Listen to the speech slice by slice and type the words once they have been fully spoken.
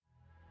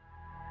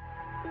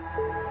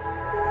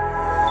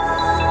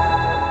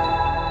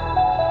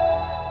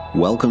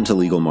Welcome to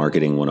Legal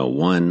Marketing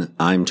 101.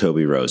 I'm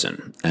Toby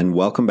Rosen, and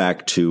welcome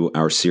back to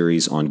our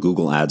series on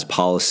Google Ads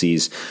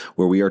policies,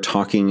 where we are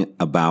talking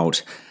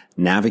about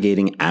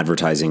navigating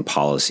advertising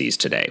policies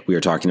today. We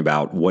are talking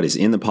about what is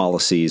in the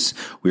policies.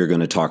 We are going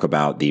to talk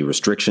about the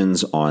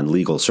restrictions on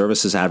legal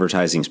services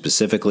advertising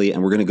specifically,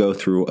 and we're going to go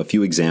through a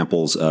few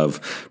examples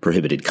of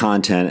prohibited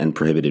content and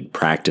prohibited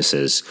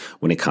practices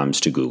when it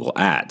comes to Google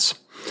Ads.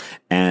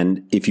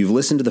 And if you've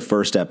listened to the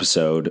first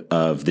episode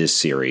of this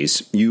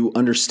series, you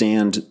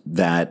understand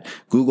that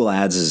Google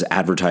Ads'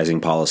 advertising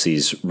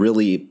policies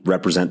really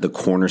represent the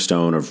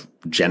cornerstone of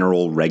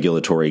general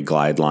regulatory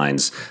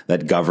guidelines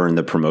that govern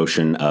the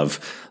promotion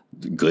of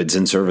goods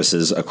and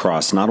services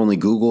across not only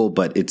Google,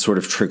 but it sort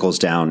of trickles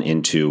down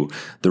into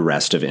the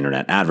rest of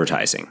internet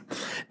advertising.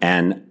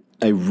 And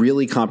a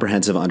really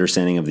comprehensive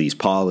understanding of these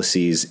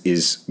policies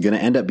is going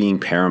to end up being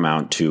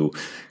paramount to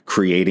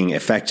creating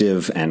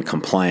effective and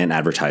compliant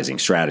advertising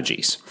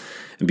strategies.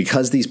 And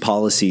because these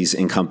policies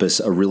encompass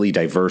a really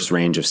diverse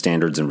range of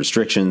standards and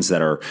restrictions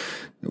that are,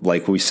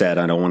 like we said,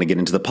 I don't want to get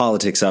into the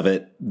politics of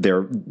it.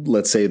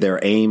 Let's say they're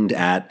aimed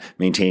at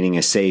maintaining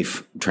a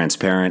safe,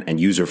 transparent, and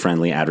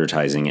user-friendly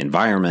advertising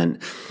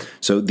environment.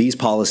 So these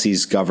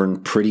policies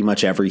govern pretty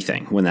much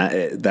everything. When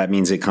that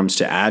means it comes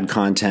to ad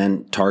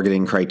content,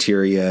 targeting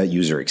criteria,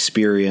 user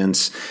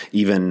experience,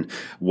 even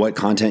what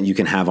content you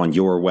can have on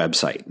your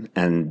website.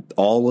 And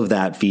all of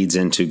that feeds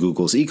into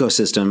Google's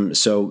ecosystem.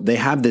 So they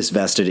have this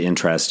vested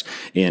interest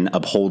in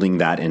upholding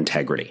that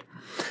integrity.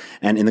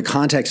 And in the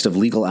context of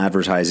legal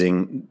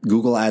advertising,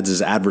 Google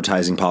Ads'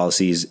 advertising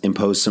policies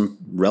impose some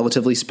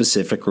relatively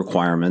specific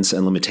requirements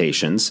and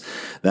limitations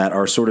that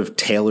are sort of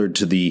tailored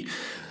to the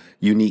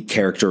unique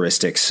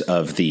characteristics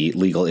of the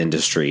legal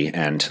industry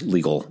and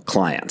legal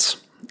clients.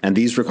 And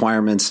these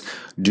requirements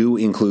do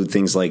include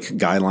things like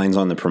guidelines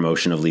on the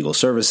promotion of legal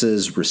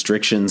services,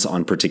 restrictions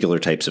on particular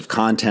types of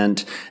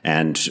content,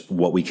 and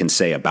what we can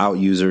say about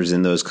users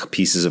in those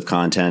pieces of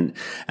content.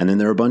 And then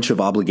there are a bunch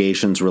of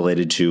obligations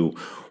related to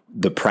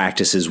the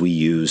practices we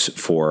use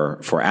for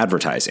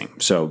advertising.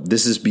 So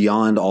this is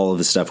beyond all of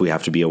the stuff we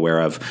have to be aware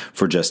of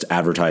for just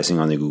advertising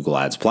on the Google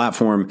Ads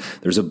platform.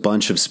 There's a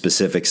bunch of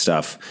specific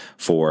stuff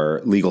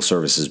for legal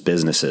services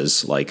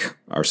businesses like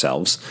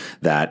ourselves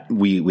that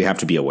we have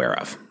to be aware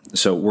of.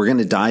 So we're going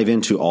to dive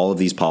into all of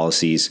these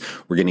policies.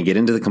 We're going to get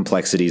into the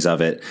complexities of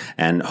it,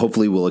 and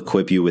hopefully we'll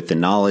equip you with the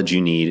knowledge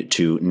you need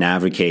to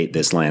navigate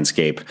this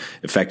landscape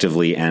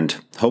effectively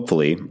and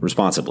hopefully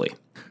responsibly.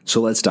 So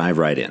let's dive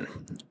right in.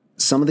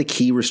 Some of the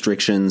key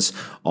restrictions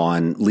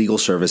on legal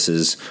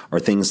services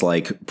are things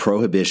like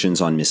prohibitions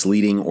on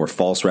misleading or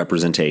false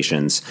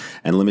representations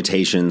and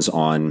limitations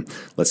on,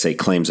 let's say,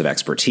 claims of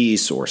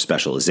expertise or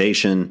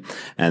specialization,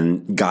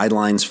 and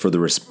guidelines for the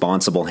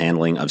responsible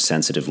handling of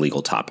sensitive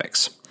legal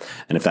topics.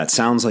 And if that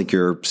sounds like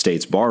your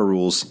state's bar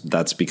rules,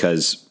 that's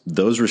because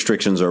those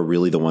restrictions are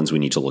really the ones we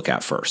need to look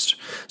at first.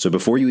 So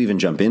before you even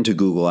jump into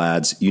Google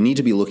Ads, you need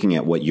to be looking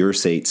at what your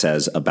state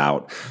says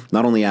about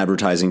not only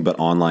advertising, but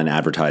online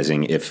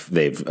advertising if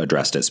they've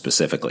addressed it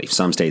specifically.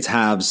 Some states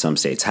have, some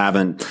states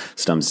haven't.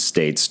 Some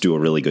states do a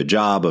really good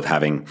job of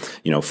having,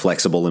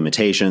 flexible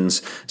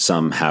limitations.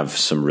 Some have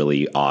some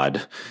really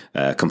odd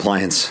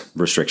compliance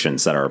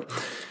restrictions that are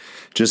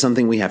just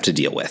something we have to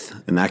deal with.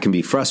 And that can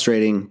be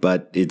frustrating,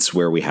 but it's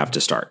where we have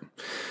to start.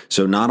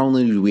 So not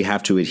only do we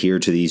have to adhere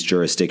to these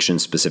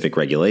jurisdiction-specific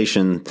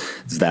regulations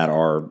that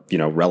are,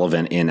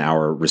 relevant in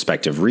our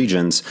respective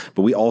regions,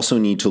 but we also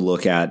need to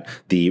look at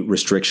the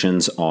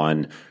restrictions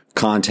on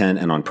content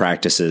and on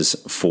practices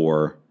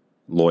for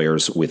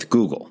lawyers with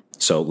Google.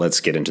 So let's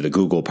get into the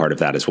Google part of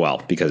that as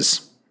well,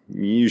 because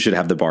you should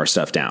have the bar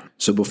stuff down.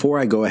 So before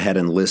I go ahead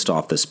and list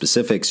off the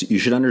specifics, you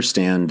should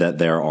understand that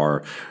there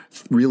are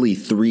really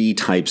three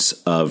types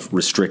of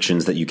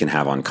restrictions that you can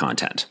have on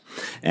content.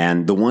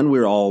 And the one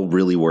we're all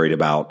really worried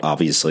about,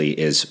 obviously,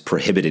 is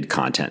prohibited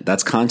content.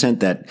 That's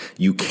content that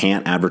you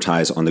can't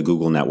advertise on the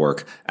Google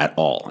network at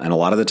all. And a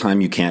lot of the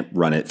time you can't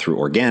run it through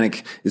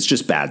organic. It's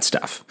just bad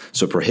stuff.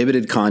 So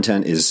prohibited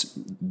content is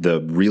the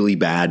really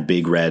bad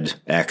big red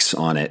X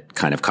on it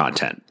kind of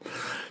content.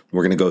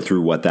 We're going to go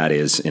through what that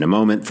is in a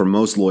moment. For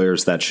most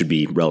lawyers, that should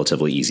be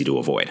relatively easy to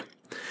avoid.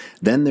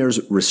 Then there's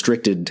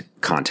restricted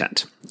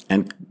content.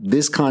 And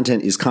this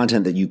content is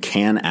content that you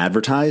can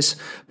advertise,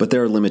 but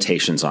there are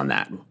limitations on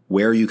that.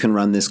 Where you can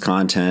run this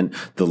content,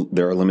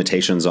 there are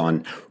limitations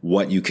on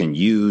what you can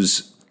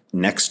use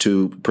next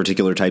to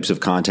particular types of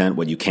content,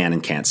 what you can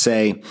and can't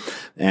say.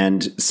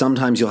 And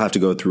sometimes you'll have to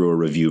go through a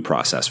review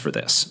process for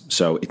this.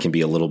 So it can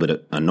be a little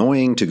bit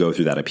annoying to go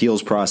through that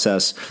appeals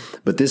process,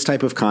 but this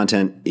type of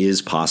content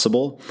is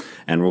possible.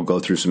 And we'll go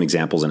through some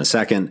examples in a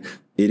second.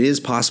 It is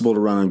possible to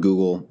run on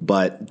Google,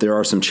 but there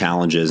are some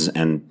challenges.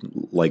 And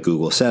like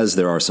Google says,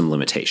 there are some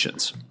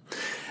limitations.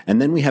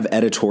 And then we have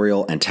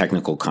editorial and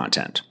technical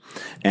content.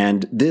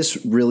 And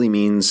this really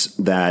means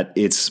that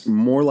it's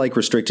more like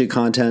restricted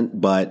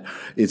content, but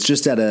it's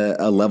just at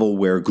a level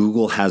where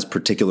Google has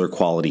particular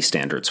quality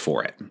standards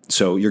for it.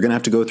 So you're going to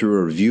have to go through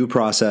a review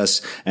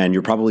process, and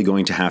you're probably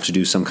going to have to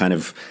do some kind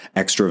of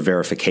extra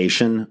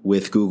verification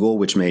with Google,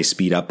 which may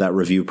speed up that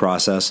review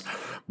process.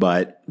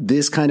 But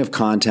this kind of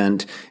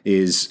content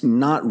is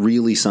not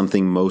really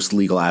something most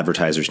legal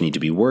advertisers need to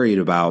be worried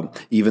about,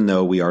 even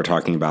though we are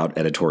talking about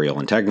editorial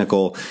and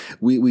technical.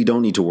 We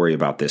don't need to worry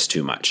about this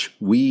too much.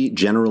 We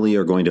generally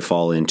are going to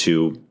fall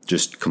into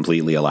just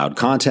completely allowed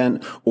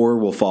content, or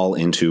we'll fall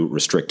into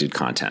restricted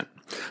content.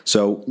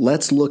 So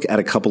let's look at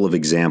a couple of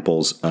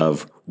examples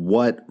of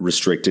what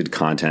restricted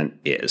content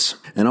is.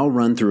 And I'll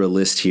run through a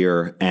list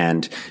here,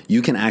 and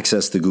you can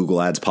access the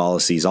Google Ads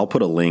policies. I'll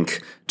put a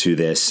link to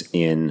this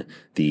in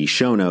the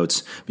show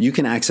notes. You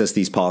can access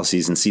these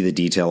policies and see the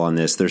detail on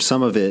this. There's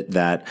some of it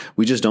that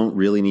we just don't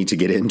really need to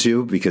get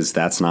into because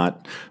that's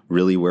not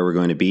really where we're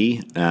going to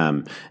be.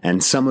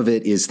 And some of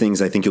it is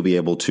things I think you'll be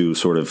able to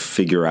sort of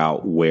figure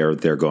out where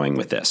they're going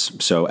with this.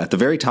 So at the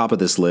very top of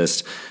this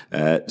list,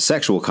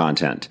 sexual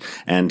content.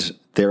 And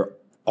there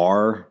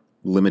are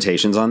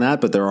limitations on that,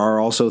 but there are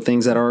also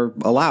things that are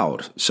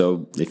allowed.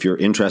 So if you're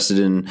interested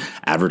in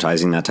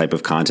advertising that type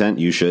of content,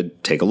 you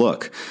should take a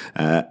look.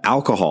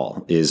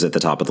 Alcohol is at the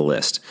top of the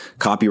list.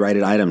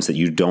 Copyrighted items that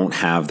you don't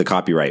have the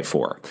copyright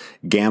for.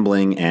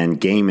 Gambling and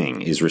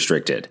gaming is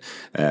restricted.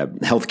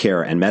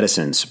 Healthcare and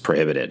medicines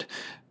prohibited.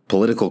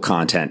 Political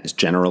content is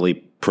generally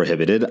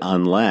prohibited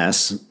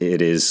unless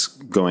it is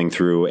going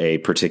through a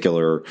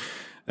particular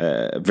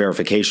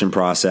verification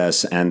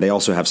process. And they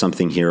also have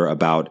something here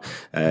about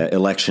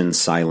election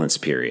silence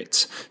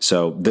periods.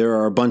 So there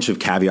are a bunch of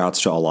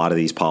caveats to a lot of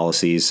these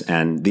policies.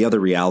 And the other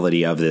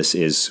reality of this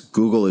is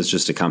Google is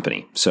just a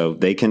company. So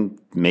they can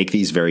make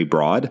these very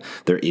broad.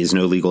 There is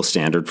no legal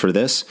standard for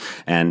this,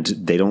 and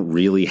they don't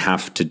really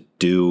have to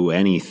do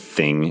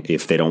anything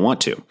if they don't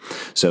want to.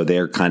 So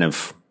they're kind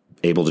of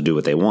able to do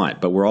what they want.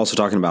 But we're also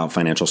talking about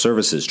financial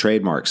services,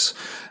 trademarks,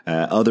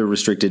 other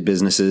restricted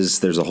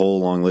businesses. There's a whole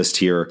long list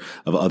here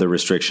of other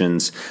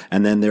restrictions.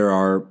 And then there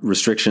are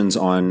restrictions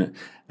on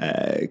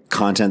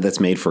content that's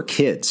made for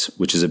kids,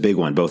 which is a big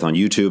one, both on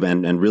YouTube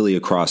and really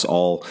across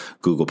all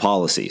Google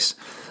policies.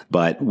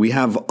 But we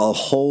have a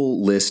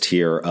whole list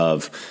here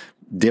of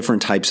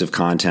different types of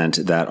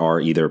content that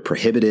are either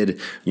prohibited.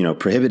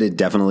 Prohibited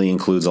definitely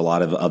includes a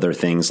lot of other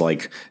things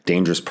like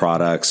dangerous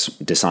products,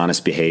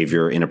 dishonest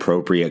behavior,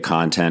 inappropriate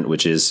content,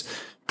 which is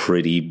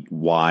pretty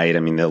wide.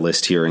 I mean, the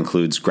list here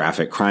includes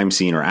graphic crime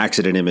scene or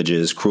accident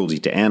images, cruelty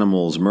to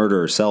animals,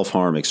 murder,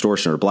 self-harm,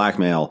 extortion or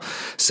blackmail,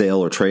 sale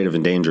or trade of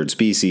endangered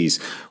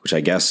species, which I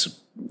guess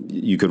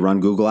you could run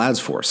Google Ads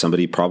for.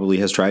 Somebody probably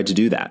has tried to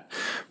do that.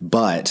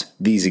 But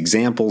these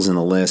examples in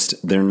the list,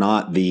 they're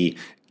not the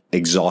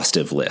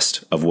exhaustive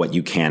list of what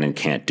you can and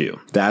can't do.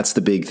 That's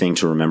the big thing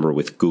to remember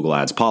with Google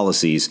Ads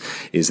policies,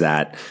 is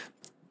that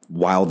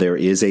while there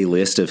is a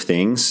list of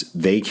things,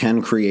 they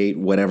can create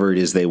whatever it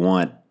is they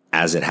want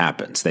as it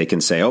happens. They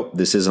can say, oh,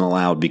 this isn't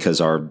allowed because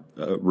our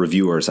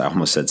reviewers, I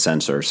almost said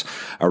censors,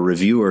 our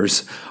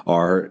reviewers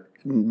are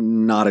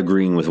not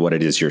agreeing with what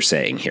it is you're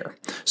saying here.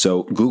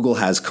 So Google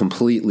has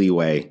complete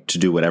leeway to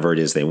do whatever it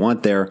is they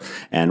want there.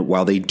 And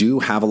while they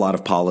do have a lot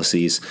of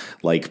policies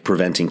like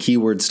preventing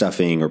keyword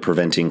stuffing or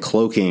preventing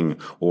cloaking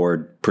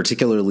or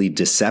particularly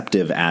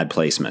deceptive ad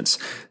placements,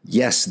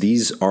 yes,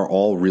 these are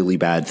all really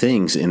bad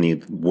things in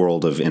the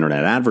world of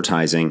internet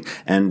advertising.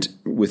 And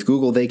with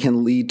Google, they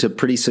can lead to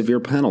pretty severe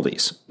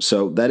penalties.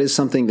 So that is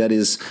something that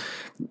is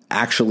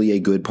actually a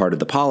good part of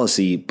the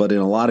policy, but in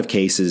a lot of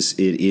cases,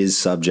 it is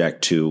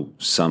subject to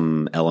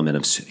some element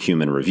of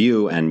human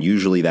review, and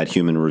usually that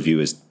human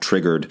review is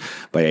triggered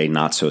by a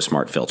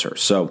not-so-smart filter.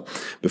 So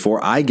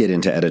before I get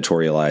into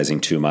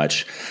editorializing too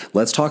much,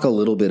 let's talk a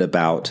little bit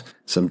about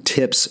some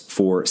tips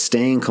for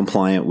staying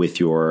compliant with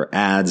your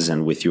ads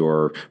and with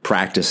your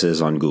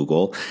practices on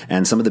Google,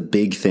 and some of the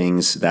big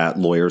things that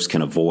lawyers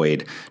can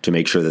avoid to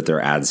make sure that their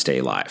ads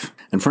stay live.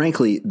 And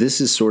frankly, this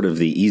is sort of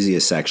the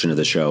easiest section of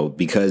the show,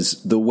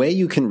 because the way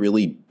you can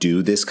really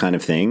do this kind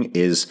of thing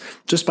is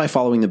just by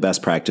following the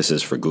best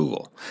practices for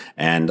Google.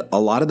 And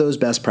a lot of those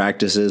best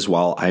practices,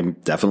 while I'm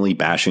definitely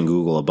bashing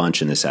Google a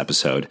bunch in this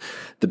episode,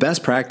 the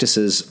best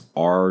practices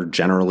are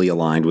generally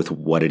aligned with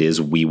what it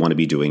is we want to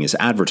be doing as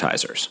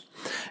advertisers.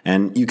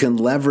 And you can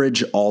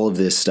leverage all of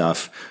this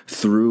stuff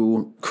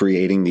through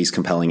creating these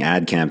compelling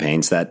ad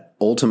campaigns that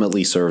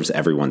ultimately serves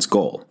everyone's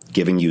goal,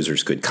 giving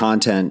users good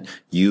content,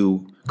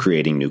 you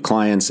creating new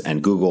clients,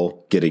 and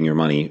Google getting your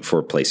money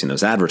for placing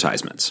those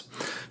advertisements.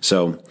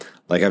 So,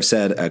 like I've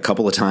said a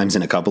couple of times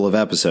in a couple of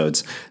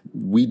episodes,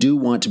 we do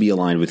want to be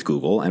aligned with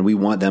Google, and we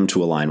want them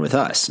to align with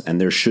us,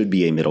 and there should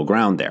be a middle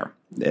ground there.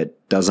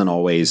 It doesn't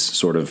always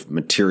sort of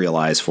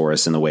materialize for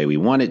us in the way we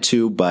want it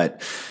to,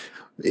 but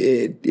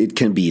it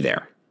can be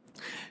there.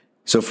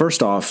 So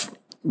first off,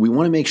 we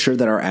want to make sure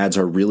that our ads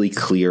are really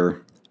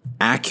clear,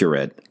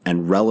 accurate,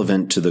 and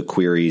relevant to the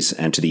queries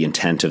and to the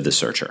intent of the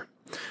searcher.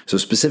 So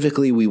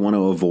specifically, we want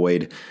to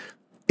avoid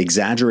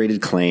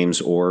exaggerated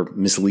claims or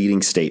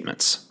misleading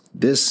statements.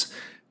 This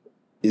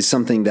is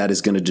something that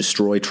is going to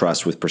destroy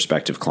trust with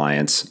prospective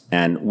clients.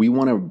 And we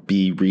want to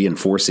be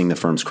reinforcing the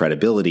firm's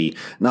credibility,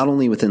 not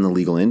only within the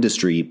legal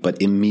industry,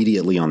 but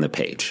immediately on the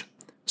page.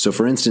 So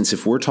for instance,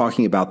 if we're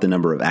talking about the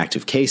number of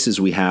active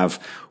cases we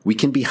have, we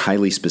can be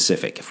highly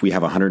specific. If we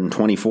have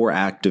 124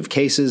 active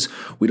cases,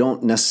 we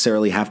don't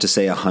necessarily have to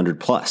say 100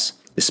 plus,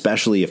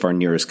 especially if our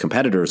nearest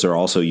competitors are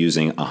also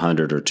using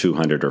 100 or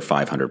 200 or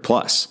 500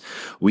 plus.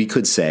 We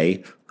could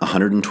say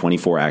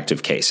 124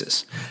 active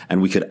cases,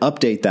 and we could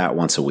update that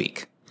once a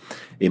week.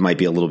 It might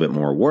be a little bit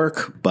more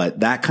work,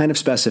 but that kind of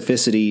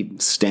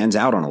specificity stands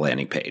out on a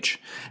landing page,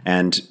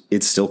 and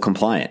it's still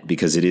compliant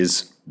because it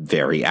is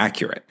very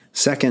accurate.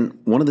 Second,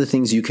 one of the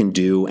things you can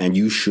do, and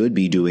you should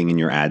be doing in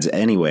your ads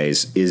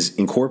anyways, is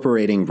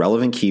incorporating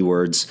relevant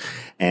keywords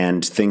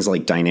and things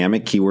like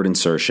dynamic keyword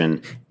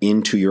insertion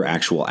into your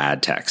actual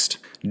ad text.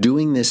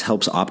 Doing this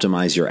helps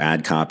optimize your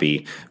ad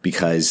copy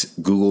because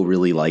Google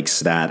really likes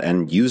that,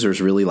 and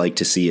users really like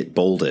to see it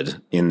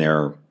bolded in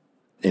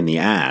the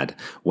ad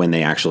when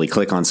they actually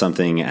click on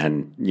something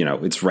and,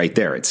 it's right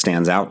there. It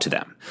stands out to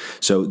them.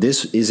 So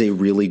this is a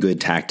really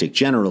good tactic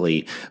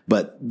generally.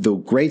 But the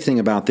great thing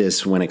about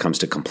this when it comes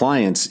to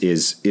compliance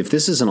is if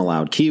this is an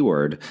allowed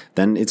keyword,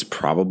 then it's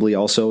probably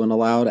also an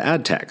allowed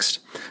ad text.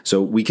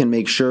 So we can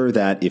make sure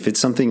that if it's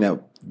something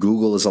that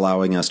Google is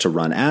allowing us to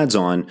run ads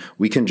on,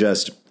 we can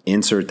just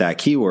insert that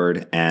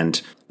keyword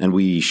and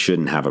we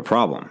shouldn't have a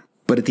problem.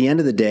 But at the end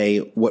of the day,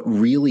 what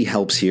really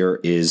helps here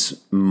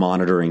is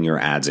monitoring your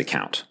ads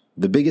account.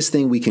 The biggest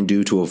thing we can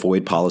do to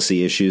avoid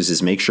policy issues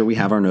is make sure we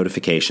have our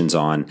notifications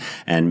on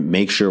and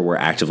make sure we're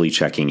actively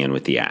checking in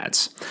with the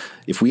ads.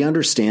 If we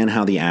understand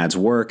how the ads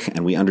work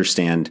and we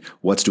understand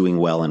what's doing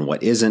well and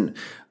what isn't,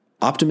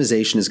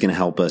 optimization is going to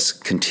help us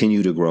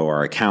continue to grow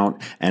our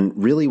account. And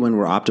really, when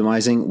we're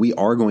optimizing, we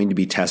are going to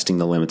be testing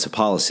the limits of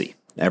policy.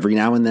 Every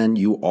now and then,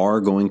 you are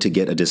going to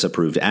get a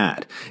disapproved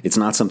ad. It's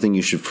not something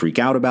you should freak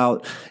out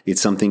about.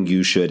 It's something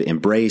you should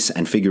embrace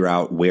and figure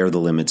out where the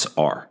limits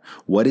are.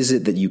 What is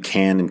it that you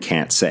can and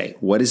can't say?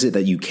 What is it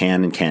that you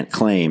can and can't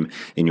claim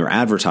in your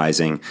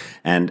advertising?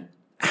 And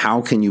how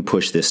can you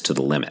push this to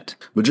the limit?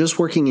 But just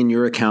working in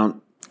your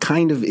account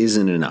kind of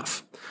isn't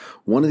enough.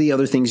 One of the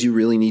other things you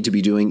really need to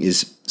be doing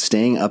is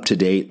staying up to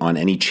date on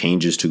any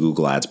changes to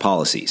Google Ads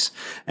policies.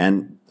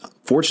 And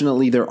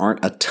fortunately, there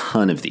aren't a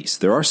ton of these.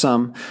 There are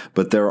some,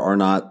 but there are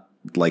not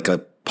like a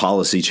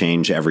policy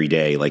change every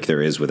day like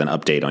there is with an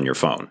update on your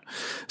phone.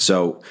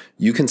 So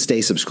you can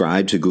stay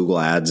subscribed to Google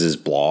Ads'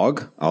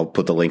 blog. I'll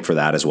put the link for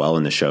that as well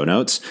in the show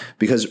notes,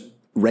 because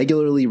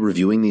regularly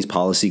reviewing these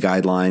policy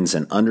guidelines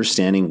and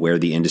understanding where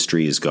the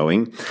industry is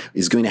going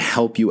to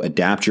help you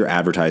adapt your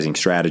advertising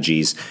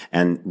strategies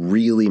and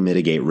really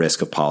mitigate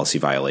risk of policy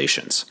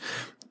violations.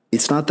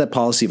 It's not that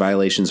policy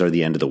violations are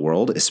the end of the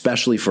world,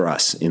 especially for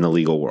us in the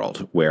legal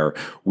world, where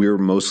we're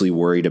mostly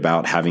worried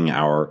about having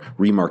our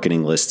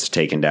remarketing lists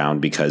taken down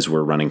because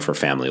we're running for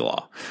family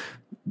law.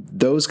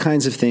 Those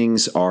kinds of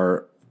things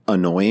are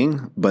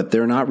annoying, but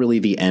they're not really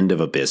the end of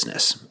a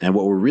business. And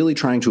what we're really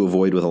trying to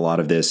avoid with a lot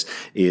of this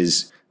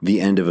is the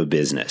end of a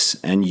business.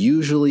 And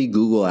usually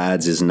Google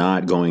Ads is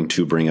not going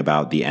to bring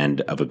about the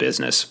end of a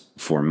business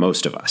for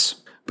most of us.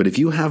 But if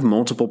you have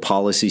multiple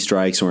policy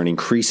strikes or an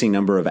increasing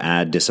number of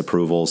ad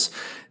disapprovals,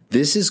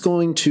 this is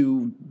going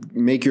to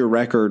make your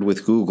record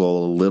with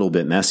Google a little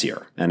bit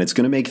messier. And it's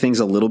going to make things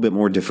a little bit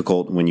more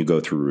difficult when you go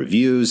through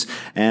reviews.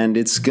 And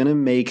it's going to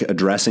make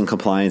addressing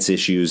compliance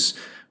issues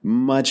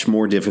much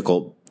more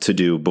difficult to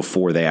do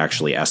before they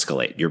actually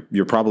escalate.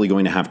 You're probably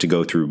going to have to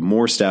go through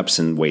more steps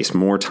and waste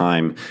more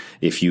time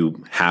if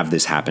you have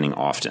this happening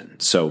often.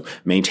 So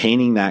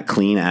maintaining that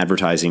clean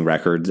advertising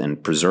record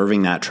and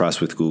preserving that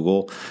trust with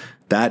Google,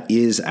 that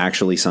is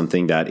actually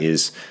something that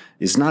is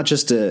not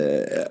just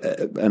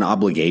an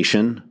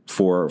obligation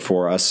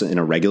for us in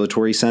a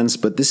regulatory sense,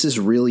 but this is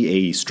really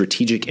a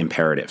strategic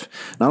imperative,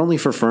 not only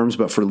for firms,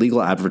 but for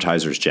legal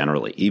advertisers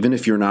generally. Even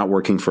if you're not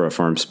working for a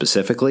firm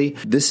specifically,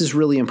 this is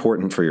really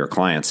important for your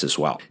clients as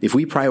well. If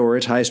we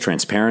prioritize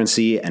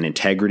transparency and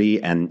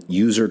integrity and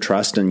user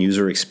trust and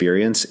user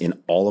experience in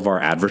all of our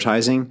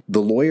advertising,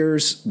 the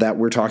lawyers that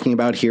we're talking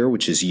about here,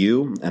 which is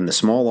you, and the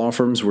small law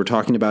firms we're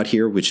talking about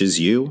here, which is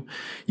you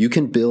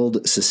can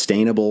build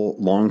sustainable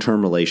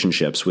long-term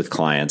relationships with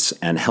clients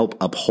and help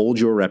uphold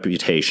your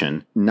reputation,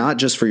 not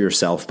just for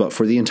yourself, but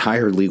for the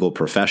entire legal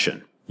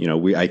profession.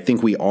 I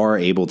think we are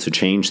able to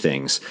change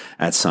things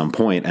at some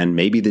point, and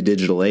maybe the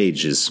digital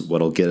age is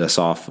what'll get us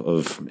off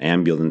of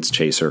ambulance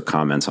chaser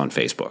comments on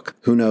Facebook.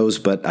 Who knows,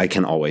 but I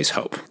can always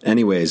hope.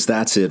 Anyways,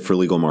 that's it for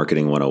Legal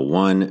Marketing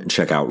 101.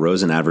 Check out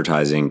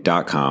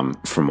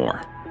rosenadvertising.com for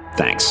more.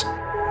 Thanks.